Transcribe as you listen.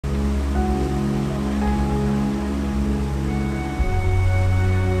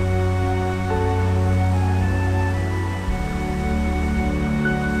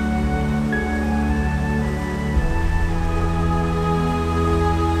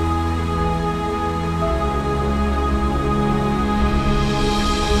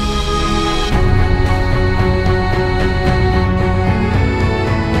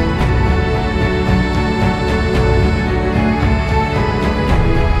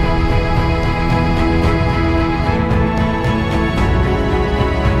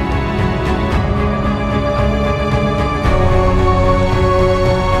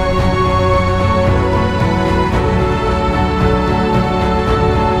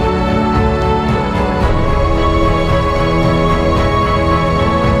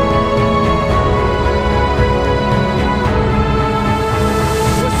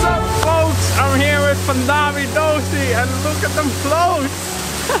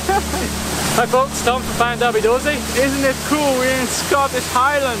Hi folks, Tom from Fandabi Dozi. Isn't it cool? We're in Scottish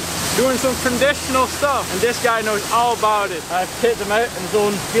Highlands doing some traditional stuff, and this guy knows all about it. I've picked him out in his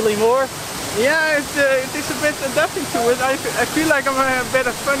own feeling more. Yeah, it is a bit adapting to it. I feel like I'm a bit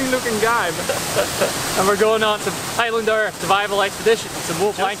of funny looking guy. But and we're going on some Highlander survival expedition with some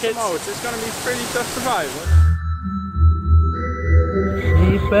wool blankets. It's going to be pretty tough survival.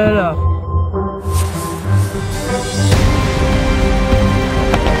 Keep it up.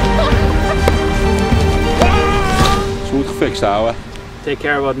 Smooth Gefixt houden. Take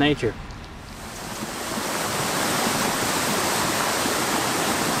care about nature.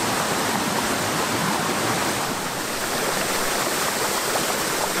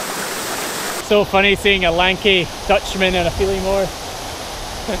 So funny seeing a lanky Dutchman in a feeling more.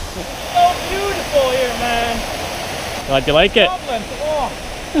 So beautiful here, man. Glad you like it. Oh.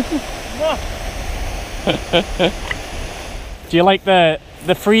 Do you like the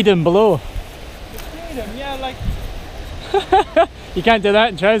freedom below? The freedom, yeah, like. You can't do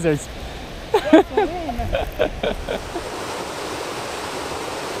that in trousers.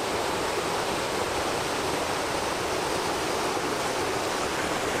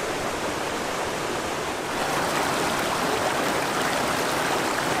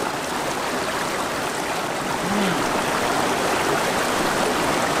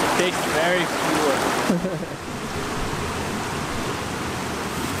 Tastes very pure.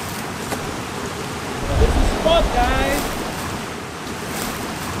 This is the spot, guys.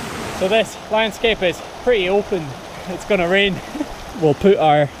 So this landscape is pretty open. It's gonna rain. We'll put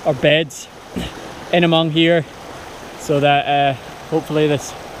our beds in among here so that hopefully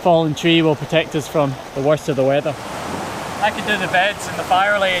this fallen tree will protect us from the worst of the weather. I can do the beds and the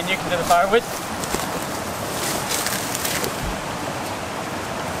fire lay and you can do the firewood.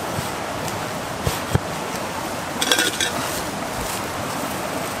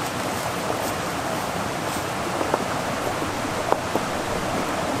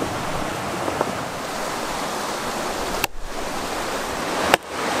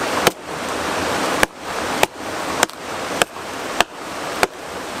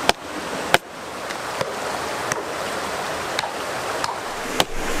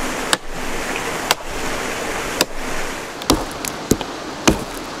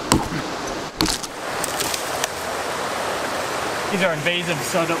 These are invasive,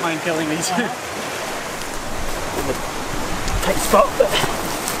 so I don't mind killing these. Tight spot.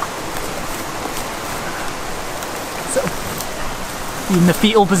 So, in the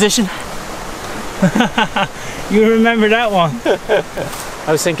fetal position. You remember that one?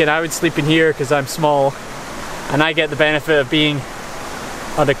 I was thinking I would sleep in here because I'm small, and I get the benefit of being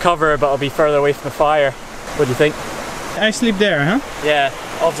under cover, but I'll be further away from the fire. What do you think? I sleep there, huh? Yeah,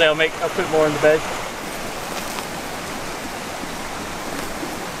 obviously I'll put more in the bed.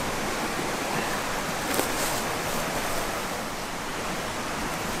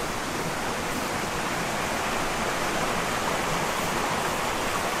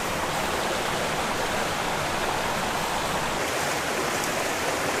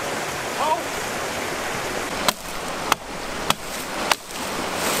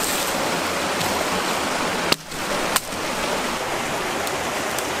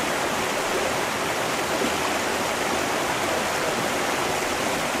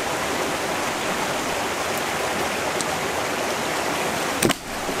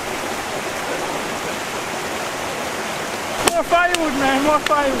 More firewood, man, more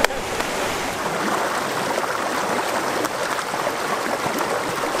firewood.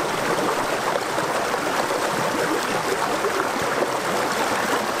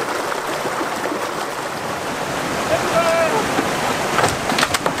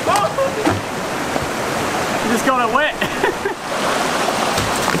 You just got it wet.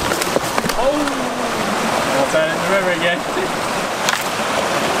 Oh! I'll turn it in the river again.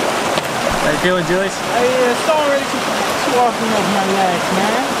 How you feeling, Julius? I don't really too often of my legs,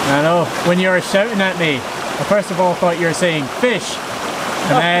 man. I know. When you were shouting at me, I first of all thought you were saying fish,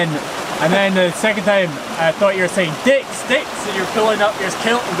 and then the second time I thought you were saying dicks, and you're pulling up your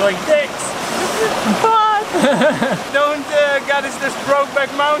kilt and going dicks. What? Don't get us this Brokeback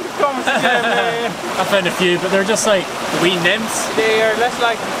Mountain comments again, man. I found a few, but they're just like wee nymphs. They are less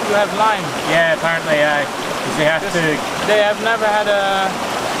likely to have Lyme. Yeah, apparently, because they have to. They have never had a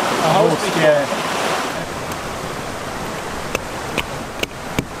host before. Yeah.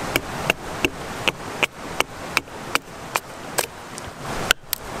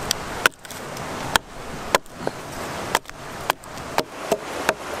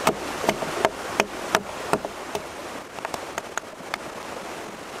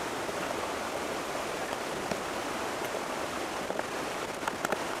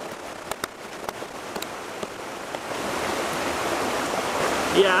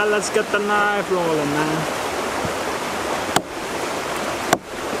 Yeah, let's get the knife rolling, man.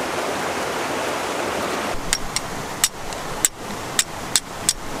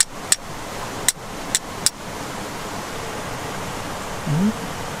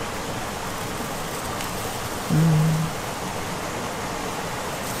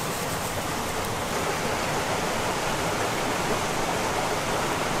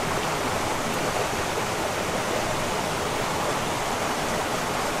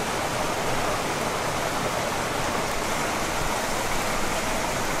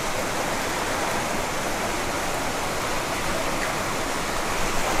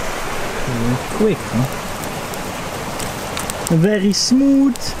 Quick, huh? Very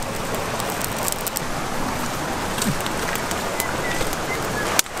smooth.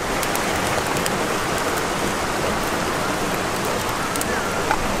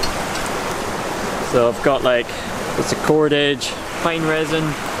 So I've got like, it's a cordage, pine resin,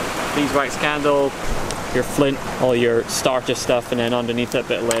 beeswax candle, your flint, all your starter stuff, and then underneath that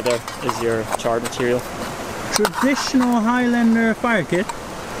bit of leather is your charred material. Traditional Highlander fire kit.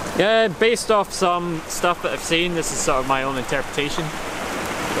 Yeah, based off some stuff that I've seen, this is sort of my own interpretation,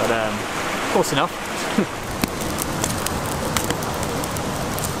 but close enough.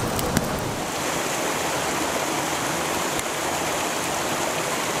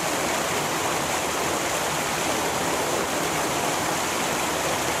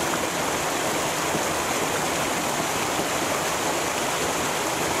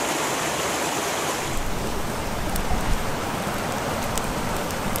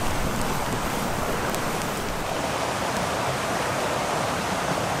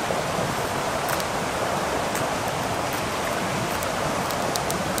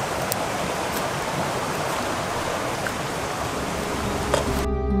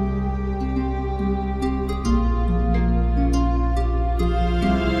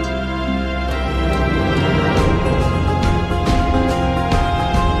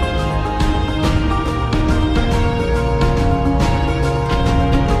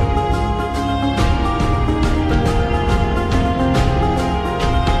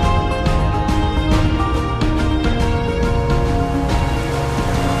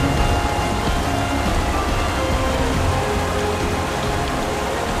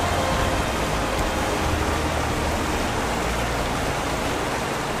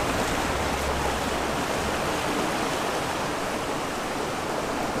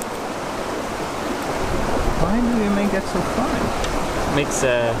 Why do you make that so fine? Makes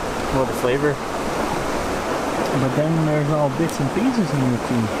more of the flavour. But then there's all bits and pieces in your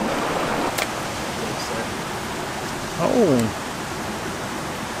tea. Oh,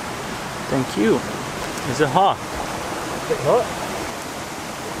 thank you. Is it hot? Bit hot.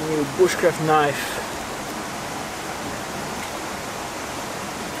 New bushcraft knife.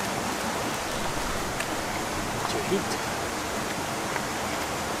 What's your heat?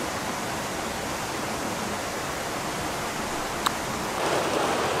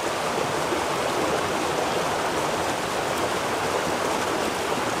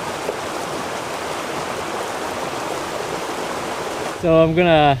 So I'm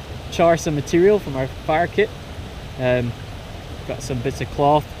gonna char some material from our fire kit. Got some bits of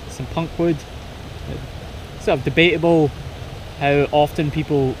cloth, some punk wood. It's sort of debatable how often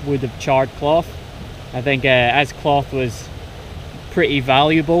people would have charred cloth. I think as cloth was pretty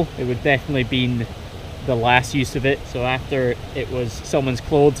valuable, it would definitely been the last use of it. So after it was someone's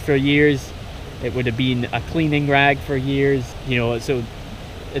clothes for years, it would have been a cleaning rag for years. You know, so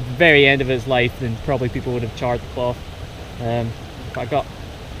at the very end of its life, then probably people would have charred the cloth. But I got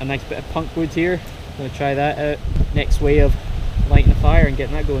a nice bit of punk wood here. I'm going to try that out. Next way of lighting a fire and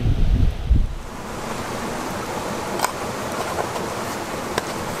getting that going.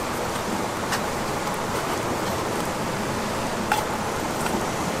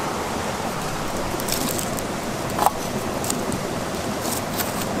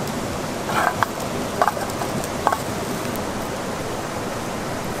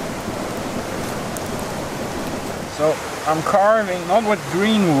 So I'm carving not with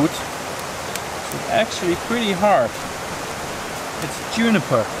green wood, it's actually pretty hard. It's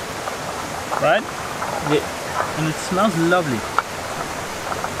juniper, right? Yeah. And it smells lovely.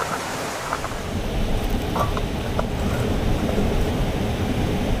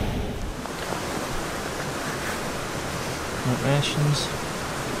 What rations?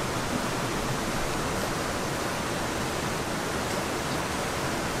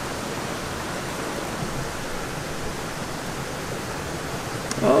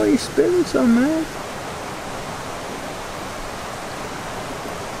 Oh, you're spilling some, man.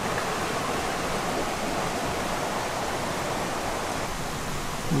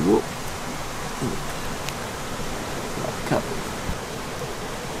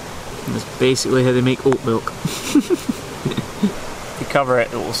 basically how they make oat milk. You cover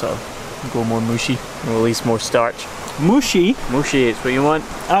it, it will sort of go more mushy, or release more starch. Mushy? Mushy, it's what you want.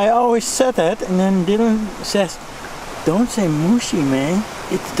 I always said that, and then Dylan says, don't say mushy, man.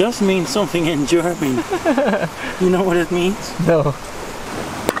 It does mean something in German. You know what it means? No.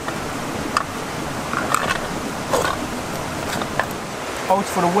 Oats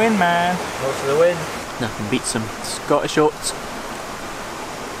for the win, man. Oats for the win. Nothing beats some Scottish oats.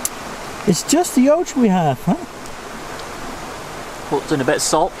 It's just the oats we have, huh? Oats and a bit of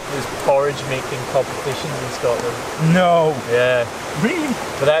salt. There's porridge making competitions in Scotland. No. Yeah. Really?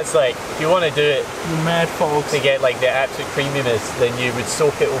 But that's like, if you want to do it You mad folks. to get like the absolute creaminess, then you would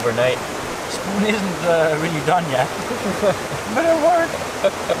soak it overnight. Spoon isn't really done yet. But it worked.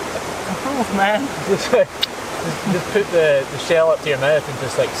 Improved, man. Just put the shell up to your mouth and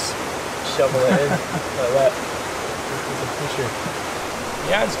just like shovel it in like that. This is a pusher.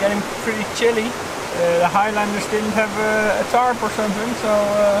 Yeah, it's getting pretty chilly. The Highlanders didn't have a tarp or something, so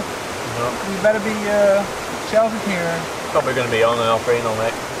No. we better be sheltered here. Probably going to be on and off rain all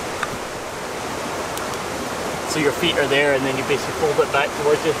night. So your feet are there and then you basically fold it back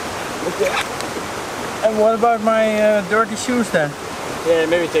towards you. Okay. And what about my dirty shoes then? Yeah,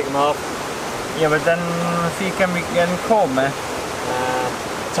 maybe take them off. Yeah, but then feet can be getting cold, man.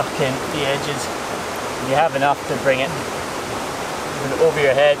 Tuck in the edges. You have enough to bring it over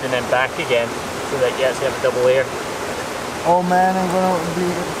your head and then back again, so that you actually have a double layer. Oh man, I'm gonna be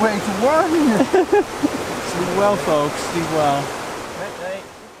way too warm here. Sleep well, folks. Sleep well. Night, night.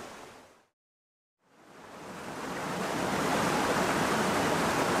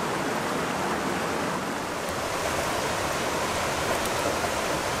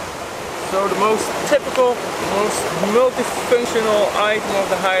 So the most typical, most multifunctional item of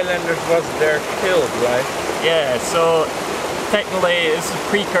the Highlanders was their kilt, right? Yeah, so technically this is a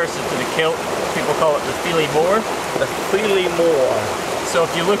precursor to the kilt. People call it the Feely Moor. The Feely Moor. So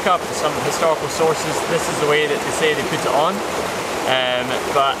if you look up some historical sources, this is the way that they say they put it on.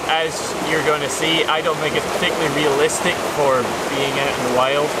 But as you're going to see, I don't think it's particularly realistic for being out in the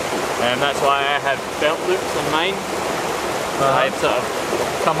wild. That's why I have belt loops on mine. I've sort of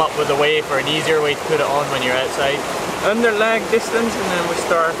come up with a way for an easier way to put it on when you're outside. Under leg distance, and then we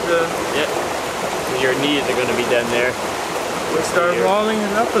start. Yep. Your knees are going to be down there. We start rolling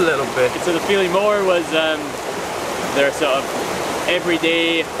it up a little bit. So the Feely Moor was their sort of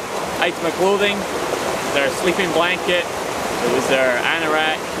everyday item of clothing, their sleeping blanket, it was their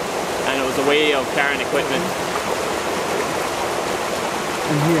anorak, and it was a way of carrying equipment.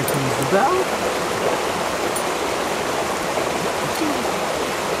 And here comes the bell.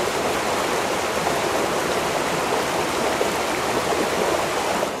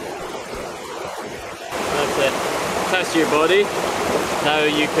 That's it. Attached to your body. Now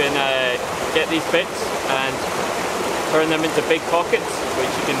you can get these bits and turn them into big pockets,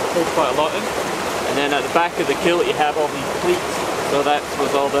 which you can hold quite a lot in. And then at the back of the kilt you have all these pleats. So that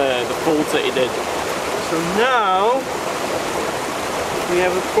was all the folds that you did. So now we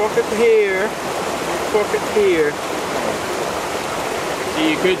have a pocket here, a pocket here. So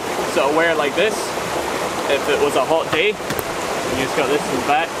you could sort of wear it like this if it was a hot day. And you just got this in the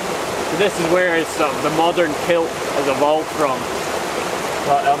back. So this is where sort of the modern kilt has evolved from.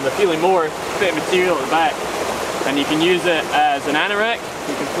 But on the Feely Moor, a bit of material at the back. And you can use it as an anorak.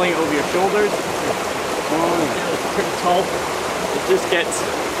 You can fling it over your shoulders. Oh, it's pretty tall. It just gets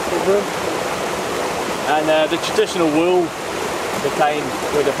over. And the traditional wool at the time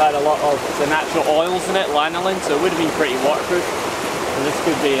would have had a lot of the natural oils in it, lanolin, so it would have been pretty waterproof. So this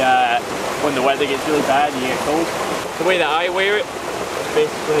could be when the weather gets really bad and you get cold. The way that I wear it,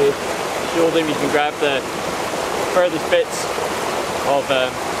 basically shoulder, you can grab the furthest bits of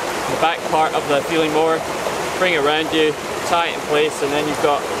the back part of the Feely Moor, bring it around you, tie it in place, and then you've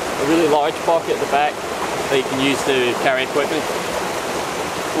got a really large pocket at the back that you can use to carry equipment.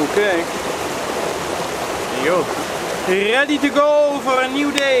 Okay. There you go. Ready to go for a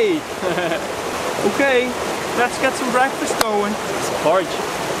new day. Okay, let's get some breakfast going. Some porridge.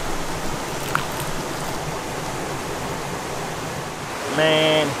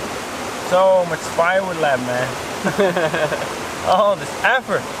 Man, so much firewood left, man. All this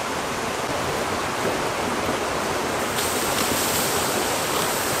effort.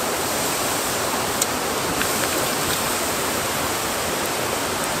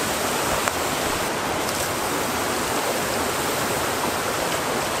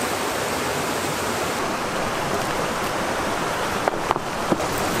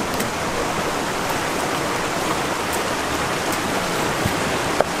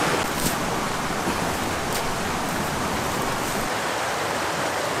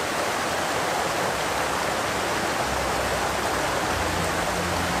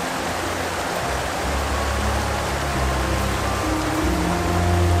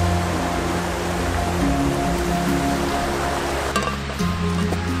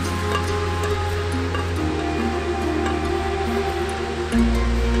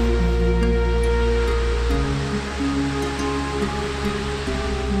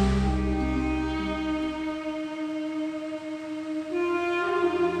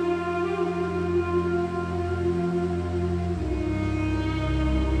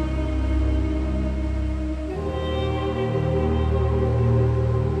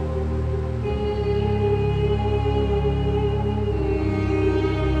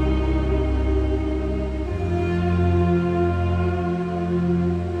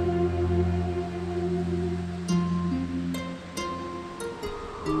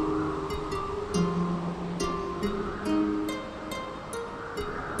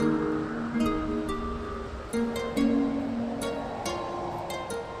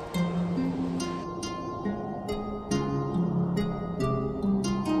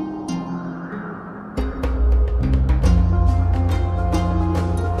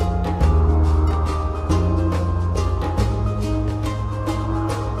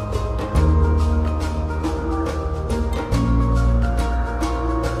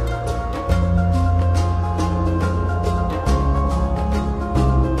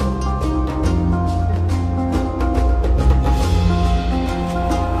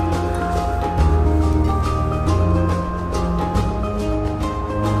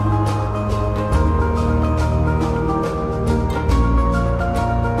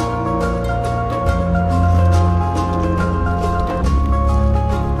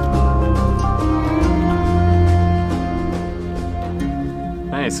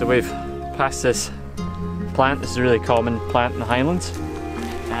 Right, so we've passed this plant. This is a really common plant in the Highlands.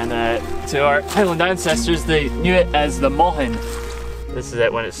 And to our Highland ancestors, they knew it as the mohin. This is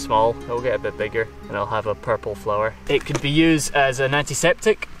it when it's small. It'll get a bit bigger and it'll have a purple flower. It could be used as an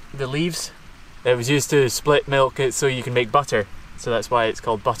antiseptic, the leaves. It was used to split milk so you can make butter. So that's why it's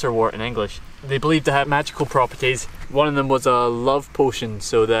called butterwort in English. They believed to have magical properties. One of them was a love potion,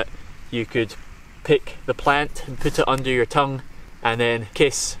 so that you could pick the plant and put it under your tongue and then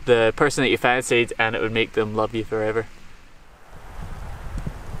kiss the person that you fancied and it would make them love you forever.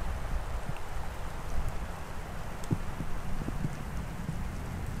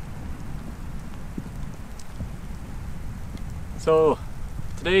 So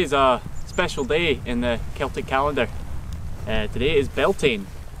today is a special day in the Celtic calendar. Today is Beltane,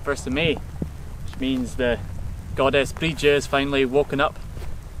 1st of May, which means the goddess Bridget has finally woken up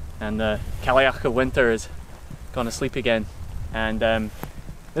and the Cailleach of winter is gone to sleep again. And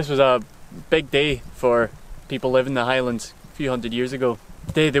this was a big day for people living in the Highlands a few hundred years ago.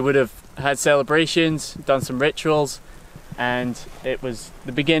 Today they would have had celebrations, done some rituals, and it was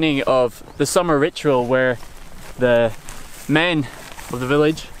the beginning of the summer ritual where the men of the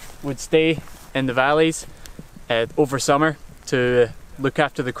village would stay in the valleys over summer to look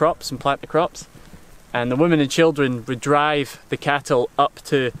after the crops and plant the crops, and the women and children would drive the cattle up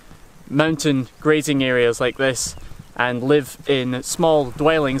to mountain grazing areas like this and live in small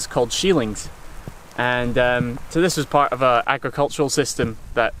dwellings called sheilings. And so this was part of an agricultural system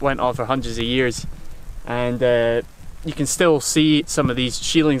that went on for hundreds of years, and you can still see some of these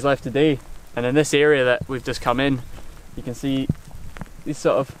sheilings left today. And in this area that we've just come in, you can see these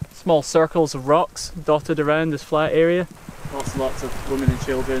sort of small circles of rocks dotted around this flat area. Lots of women and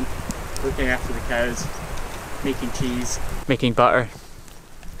children looking after the cows, making cheese, making butter.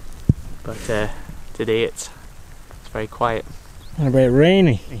 But today it's very quiet. And a bit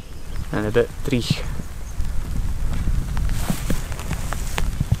rainy. And a bit dreich.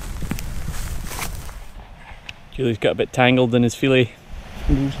 Julie's got a bit tangled in his fillet.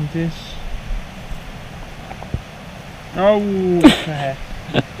 Loosen this. Oh,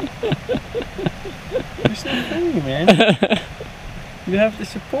 it's not funny, man. You have to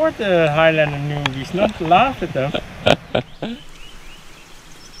support the Highlander newbies, not laugh at them.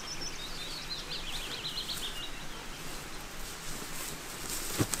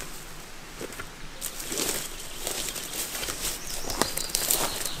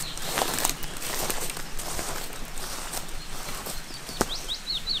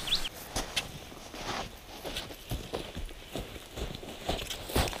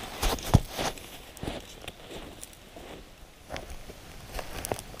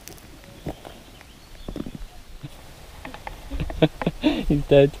 He's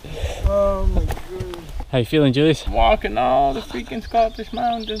dead. Oh my god. How you feeling, Julius? Walking all the freaking Scottish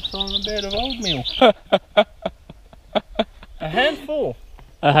mountains on a bed of oatmeal. A handful.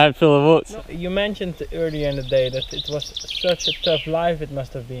 A handful of oats. No, you mentioned earlier in the day that it was such a tough life it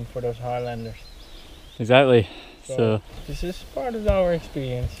must have been for those Highlanders. Exactly. So this is part of our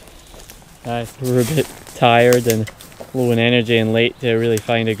experience. we're a bit tired and low in energy and late to really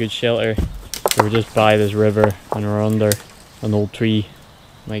find a good shelter. So we're just by this river and we're under an old tree.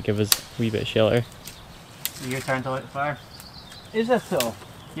 Might give us a wee bit of shelter. Your turn to light the fire. Is that so?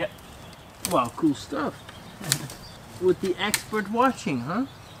 Yep. Wow, cool stuff. With the expert watching, huh?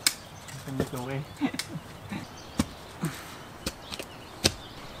 Look away.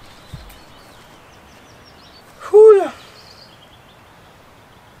 Whew.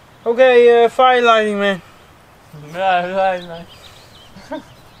 Okay, fire lighting, man. Right.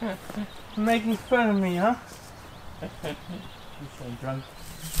 Making fun of me, huh? So drunk.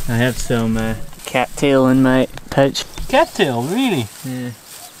 I have some cattail in my pouch. Cattail, really? Yeah.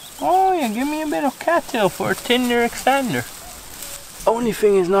 Oh yeah, give me a bit of cattail for a Tinder extender. Only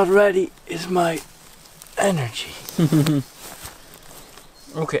thing is not ready is my energy.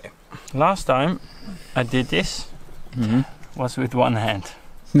 Okay, last time I did this was with one hand.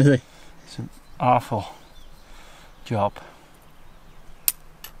 Really? It's an awful job.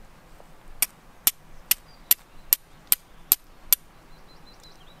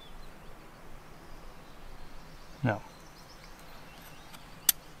 No.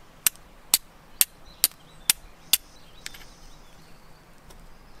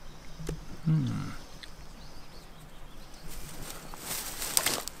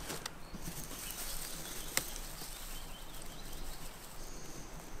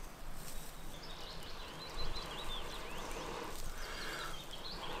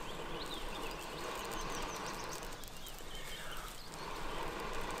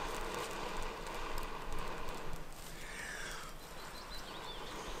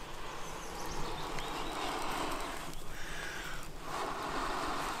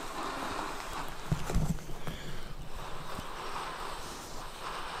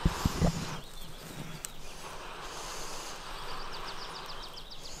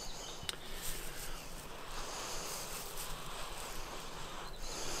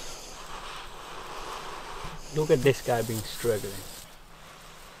 Look at this guy being struggling.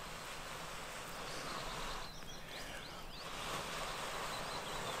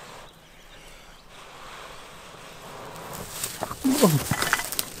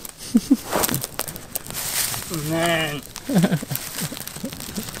 Man.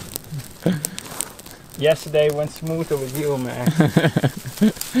 Yesterday went smoother with you, man.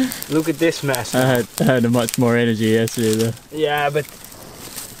 Look at this mess. I had a much more energy yesterday though. Yeah, but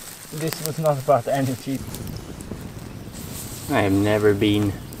this was not about energy. I have never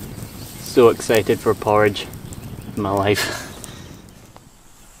been so excited for porridge in my life.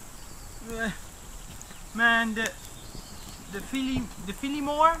 Man, the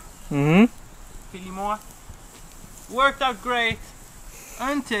Vladimir worked out great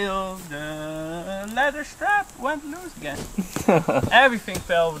until the leather strap went loose again. Everything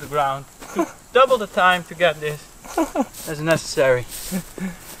fell over the ground. Took double the time to get this as necessary.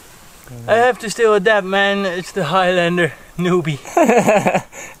 I have to still adapt, man. It's the Highlander newbie.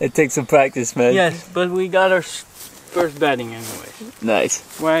 It takes some practice, man. Yes, but we got our first bedding anyway. Nice.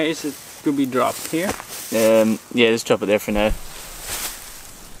 Where is it to be dropped? Here? Yeah, just drop it there for now.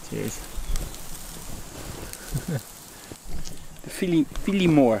 Cheers.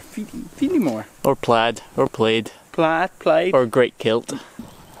 Vladimir. Or plaid, or plaid. Plaid. Or great kilt.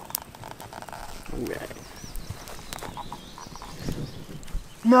 Right.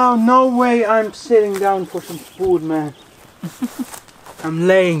 No way I'm sitting down for some food, man. I'm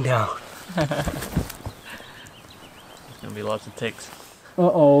laying down. There's gonna be lots of ticks.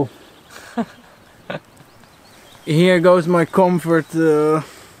 Uh-oh. Here goes my comfort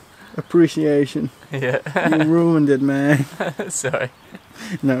appreciation. Yeah. You ruined it, man. Sorry.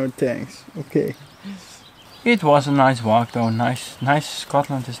 No, thanks. Okay. It was a nice walk though. Nice.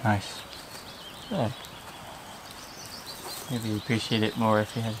 Scotland is nice. Yeah. Maybe you appreciate it more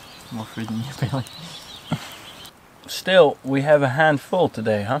if you had more food in your belly. Still, we have a handful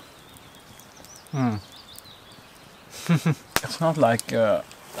today, huh? It's not like a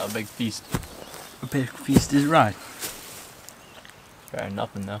big feast. a big feast is right. Fair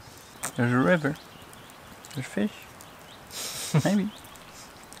nothing though. There's a river. There's fish. Maybe.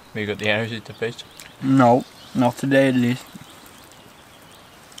 You got the energy to fish? No, not today at least.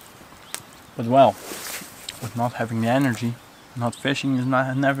 But well, with not having the energy, not fishing is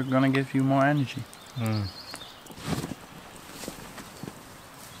never gonna give you more energy.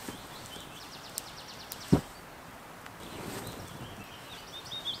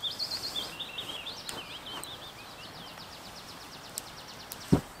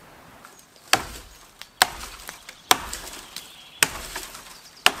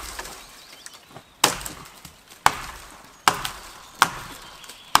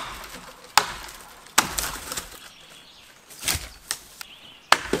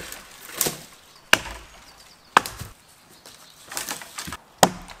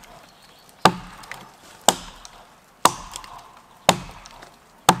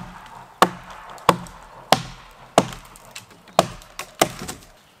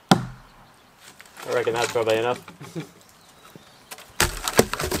 I reckon that's probably enough.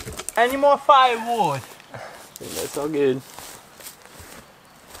 Any more firewood? That's all good.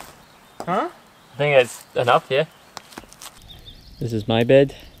 Huh? I think it's enough, yeah. This is my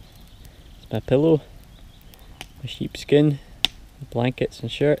bed. It's my pillow, my sheepskin, blankets and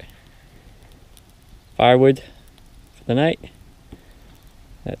shirt. Firewood for the night.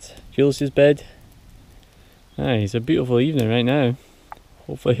 That's Julius's bed. It's a beautiful evening right now.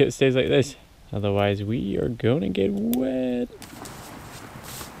 Hopefully it stays like this. Otherwise we are gonna get wet.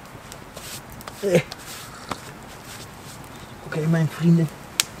 Oké, mijn vrienden.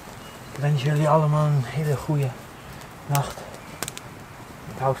 Ik wens jullie allemaal een hele goede nacht.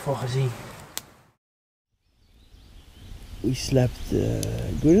 Het houdt voor gezien. We slept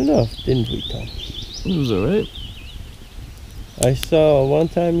good enough, didn't we, Tom? It was alright. I saw one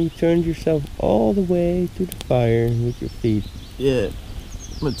time you turned yourself all the way to the fire with your feet. Yeah,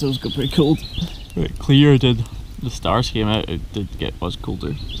 my toes got pretty cold. Right, clear did. The stars came out, it was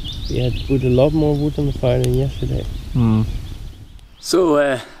colder. You had to put a lot more wood on the fire than yesterday.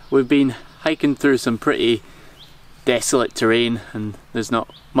 So we've been hiking through some pretty desolate terrain and there's not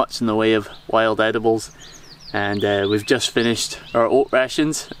much in the way of wild edibles, and we've just finished our oat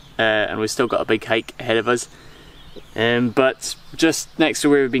rations and we've still got a big hike ahead of us. But just next to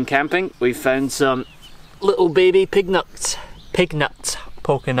where we've been camping, we found some little baby pig nuts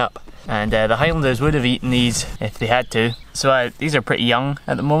poking up, and the Highlanders would have eaten these if they had to. So these are pretty young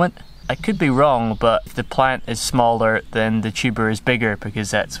at the moment. I could be wrong, but the plant is smaller than the tuber is bigger because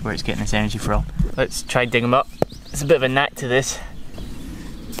that's where it's getting its energy from. Let's try dig them up. It's a bit of a knack to this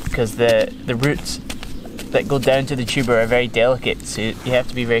because the roots that go down to the tuber are very delicate, so you have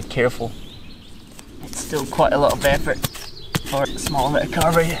to be very careful. It's still quite a lot of effort for a small bit of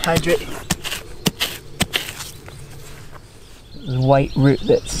carbohydrate. The white root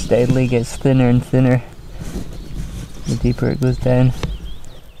that steadily gets thinner and thinner the deeper it goes down.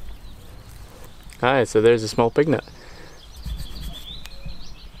 Alright, so there's a small pig nut.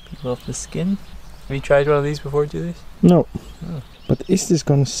 Peel off the skin. Have you tried one of these before, Julius? No. Oh. But is this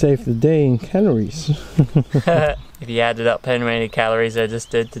gonna save the day in calories? If you added up how many calories I just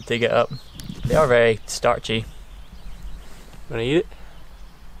did to dig it up. They are very starchy. Wanna eat it?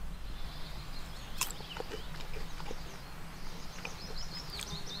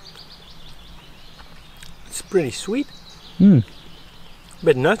 It's pretty sweet. Mmm.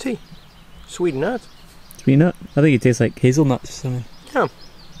 Bit nutty. Sweet nut. Sweet nut? I think it tastes like hazelnuts or something. Yeah.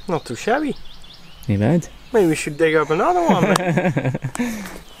 Not too shabby. Ain't bad. Maybe we should dig up another one, man.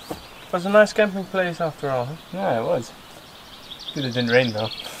 It was a nice camping place after all, huh? Yeah, it was. Good it didn't rain though.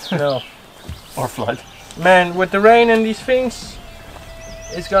 No. Or flood. Man, with the rain and these things,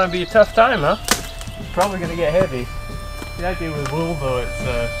 it's gonna be a tough time, huh? Probably gonna get heavy. The idea with wool though, it's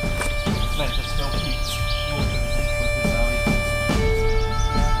meant to still keep water from the valley.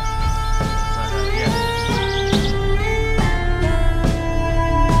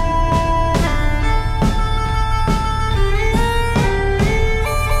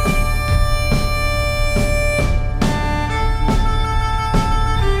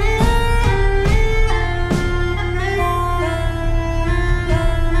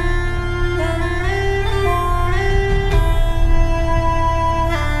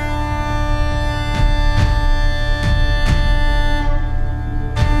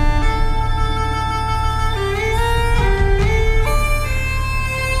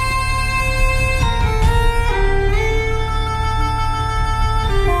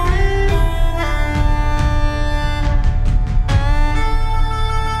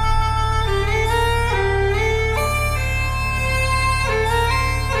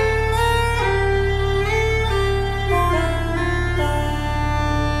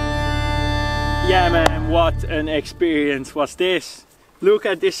 Yeah, man, what an experience was this. Look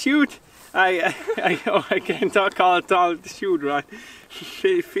at this shoot. I can't call it the shoot, right?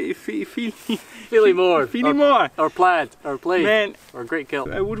 Feeling more. Feeling more. Or plaid. Or plaid. Man, or great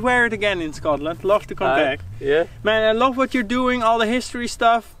kilt. I would wear it again in Scotland. Love to come back. Yeah. Man, I love what you're doing, all the history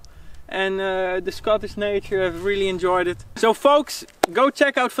stuff. And the Scottish nature, I've really enjoyed it. So folks, go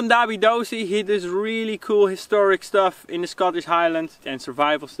check out Fandabi Dozi. He does really cool historic stuff in the Scottish Highlands and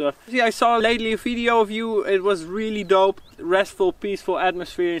survival stuff. See, I saw lately a video of you, it was really dope. Restful, peaceful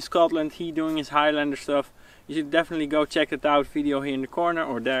atmosphere in Scotland, he doing his Highlander stuff. You should definitely go check it out, video here in the corner,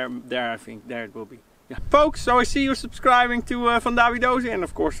 or there I think, there it will be. Yeah. Folks, so I see you subscribing to Fandabi Dozi and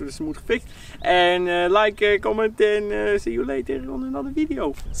of course to the Smooth Gefixt. And like, comment and see you later on another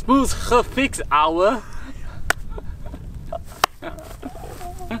video. Smooth Gefixt, ouwe.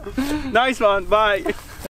 Nice one, bye.